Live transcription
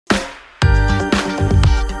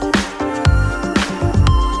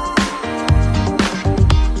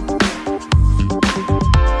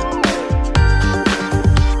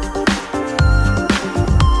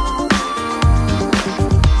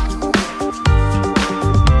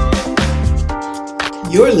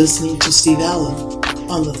You're listening to Steve Allen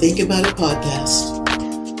on the Think About It podcast.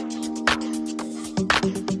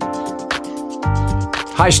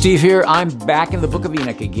 Hi, Steve here. I'm back in the Book of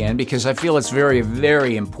Enoch again because I feel it's very,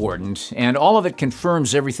 very important, and all of it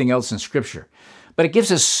confirms everything else in Scripture. But it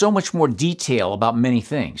gives us so much more detail about many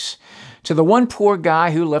things. To the one poor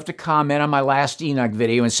guy who left a comment on my last Enoch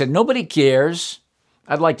video and said, "Nobody cares,"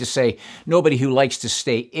 I'd like to say, nobody who likes to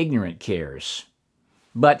stay ignorant cares.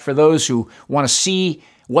 But for those who want to see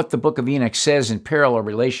what the Book of Enoch says in parallel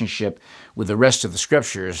relationship with the rest of the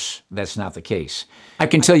Scriptures, that's not the case. I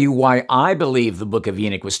can tell you why I believe the Book of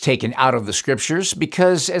Enoch was taken out of the Scriptures,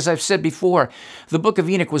 because, as I've said before, the Book of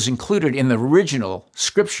Enoch was included in the original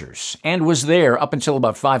Scriptures and was there up until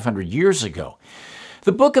about 500 years ago.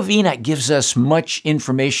 The Book of Enoch gives us much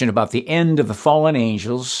information about the end of the fallen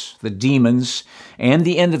angels, the demons, and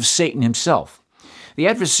the end of Satan himself. The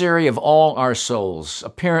adversary of all our souls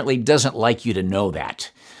apparently doesn't like you to know that,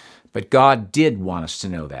 but God did want us to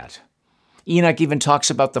know that. Enoch even talks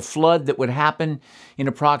about the flood that would happen in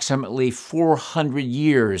approximately 400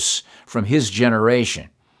 years from his generation.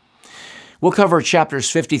 We'll cover chapters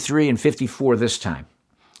 53 and 54 this time.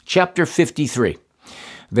 Chapter 53.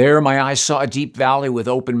 There my eyes saw a deep valley with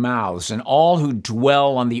open mouths, and all who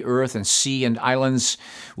dwell on the earth and sea and islands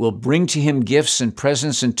will bring to him gifts and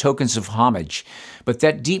presents and tokens of homage. But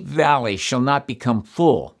that deep valley shall not become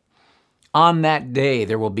full. On that day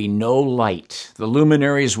there will be no light. The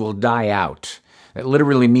luminaries will die out. That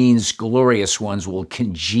literally means glorious ones will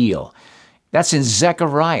congeal. That's in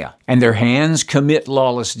Zechariah. And their hands commit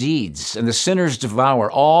lawless deeds, and the sinners devour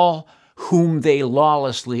all whom they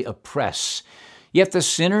lawlessly oppress. Yet the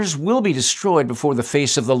sinners will be destroyed before the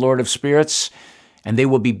face of the Lord of spirits, and they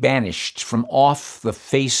will be banished from off the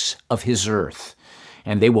face of his earth,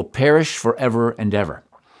 and they will perish forever and ever.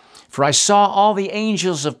 For I saw all the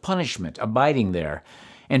angels of punishment abiding there,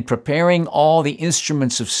 and preparing all the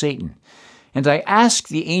instruments of Satan. And I asked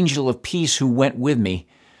the angel of peace who went with me,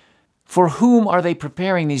 "For whom are they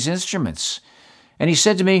preparing these instruments?" And he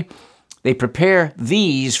said to me, "They prepare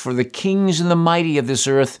these for the kings and the mighty of this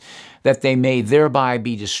earth, that they may thereby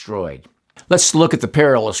be destroyed." Let's look at the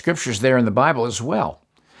parallel scriptures there in the Bible as well.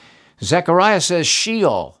 Zechariah says,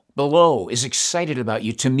 "Sheol below is excited about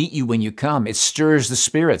you to meet you when you come. It stirs the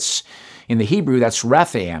spirits." In the Hebrew, that's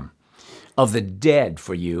Raphaim, "of the dead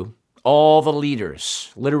for you, all the leaders,"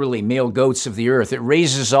 literally male goats of the earth. It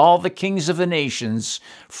raises all the kings of the nations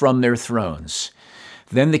from their thrones.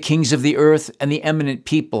 Then the kings of the earth and the eminent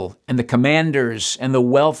people and the commanders and the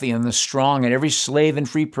wealthy and the strong and every slave and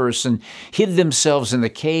free person hid themselves in the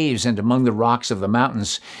caves and among the rocks of the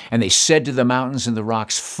mountains. And they said to the mountains and the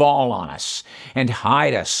rocks, "Fall on us and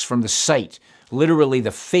hide us from the sight," literally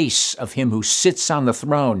the face of him who sits on the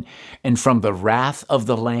throne, "and from the wrath of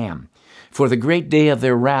the Lamb. For the great day of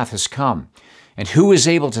their wrath has come. And who is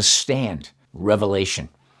able to stand?" Revelation.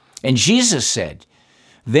 And Jesus said,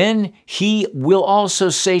 "Then he will also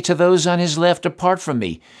say to those on his left, 'Depart from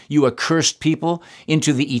me, you accursed people,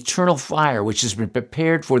 into the eternal fire which has been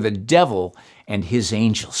prepared for the devil and his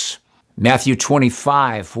angels.'" Matthew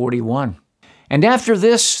 25:41. "And after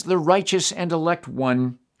this, the righteous and elect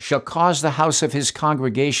one shall cause the house of his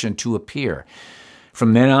congregation to appear.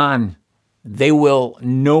 From then on, they will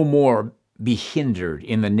no more be hindered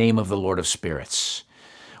in the name of the Lord of spirits."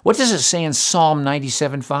 What does it say in Psalm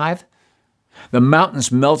 97:5? "The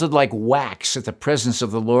mountains melted like wax at the presence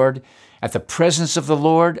of the Lord, at the presence of the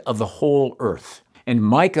Lord of the whole earth." And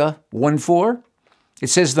Micah 1:4, it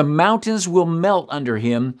says, "The mountains will melt under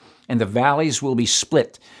him, and the valleys will be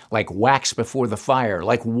split like wax before the fire,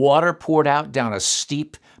 like water poured out down a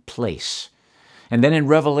steep place." And then in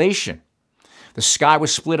Revelation, "The sky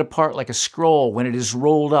was split apart like a scroll when it is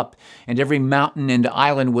rolled up, and every mountain and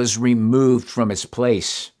island was removed from its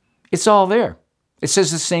place." It's all there. It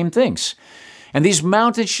says the same things. "And these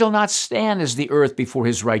mountains shall not stand as the earth before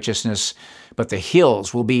his righteousness, but the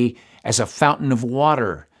hills will be as a fountain of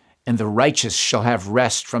water, and the righteous shall have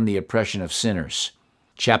rest from the oppression of sinners."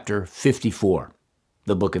 Chapter 54,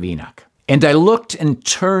 the Book of Enoch. "And I looked and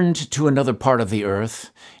turned to another part of the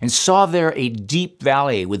earth, and saw there a deep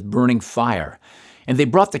valley with burning fire. And they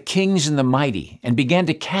brought the kings and the mighty, and began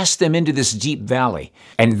to cast them into this deep valley.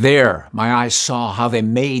 And there my eyes saw how they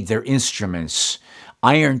made their instruments,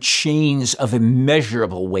 iron chains of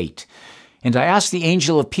immeasurable weight. And I asked the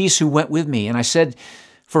angel of peace who went with me, and I said,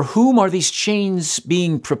 'For whom are these chains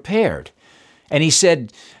being prepared?' And he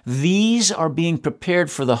said, 'These are being prepared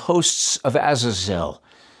for the hosts of Azazel,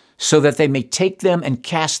 so that they may take them and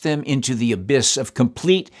cast them into the abyss of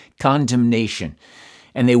complete condemnation.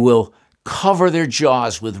 And they will cover their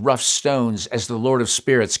jaws with rough stones as the Lord of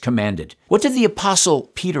Spirits commanded. What did the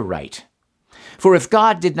Apostle Peter write? For if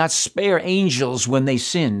God did not spare angels when they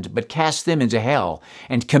sinned, but cast them into hell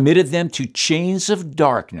and committed them to chains of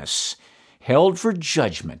darkness, held for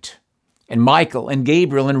judgment, and Michael and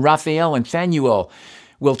Gabriel and Raphael and Phanuel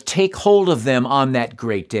will take hold of them on that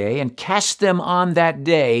great day and cast them on that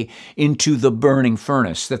day into the burning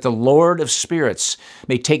furnace, that the Lord of Spirits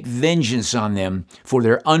may take vengeance on them for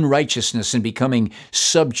their unrighteousness in becoming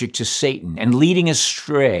subject to Satan and leading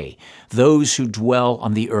astray those who dwell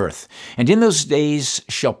on the earth. And in those days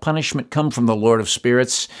shall punishment come from the Lord of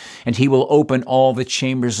Spirits, and he will open all the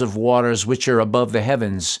chambers of waters which are above the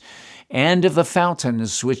heavens, and of the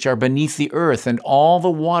fountains which are beneath the earth, and all the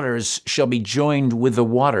waters shall be joined with the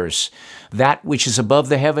waters. That which is above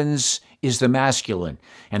the heavens is the masculine,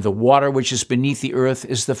 and the water which is beneath the earth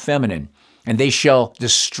is the feminine. And they shall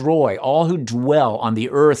destroy all who dwell on the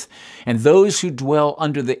earth, and those who dwell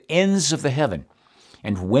under the ends of the heaven.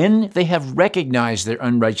 And when they have recognized their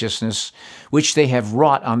unrighteousness, which they have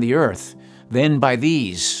wrought on the earth, then by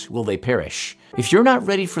these will they perish. If you're not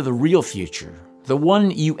ready for the real future, the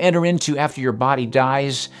one you enter into after your body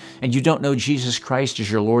dies and you don't know Jesus Christ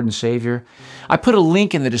as your Lord and Savior, I put a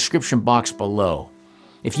link in the description box below.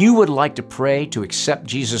 If you would like to pray to accept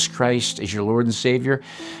Jesus Christ as your Lord and Savior,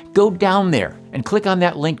 go down there and click on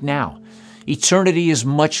that link now. Eternity is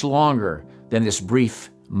much longer than this brief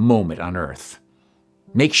moment on earth.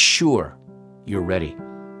 Make sure you're ready.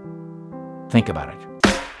 Think about it.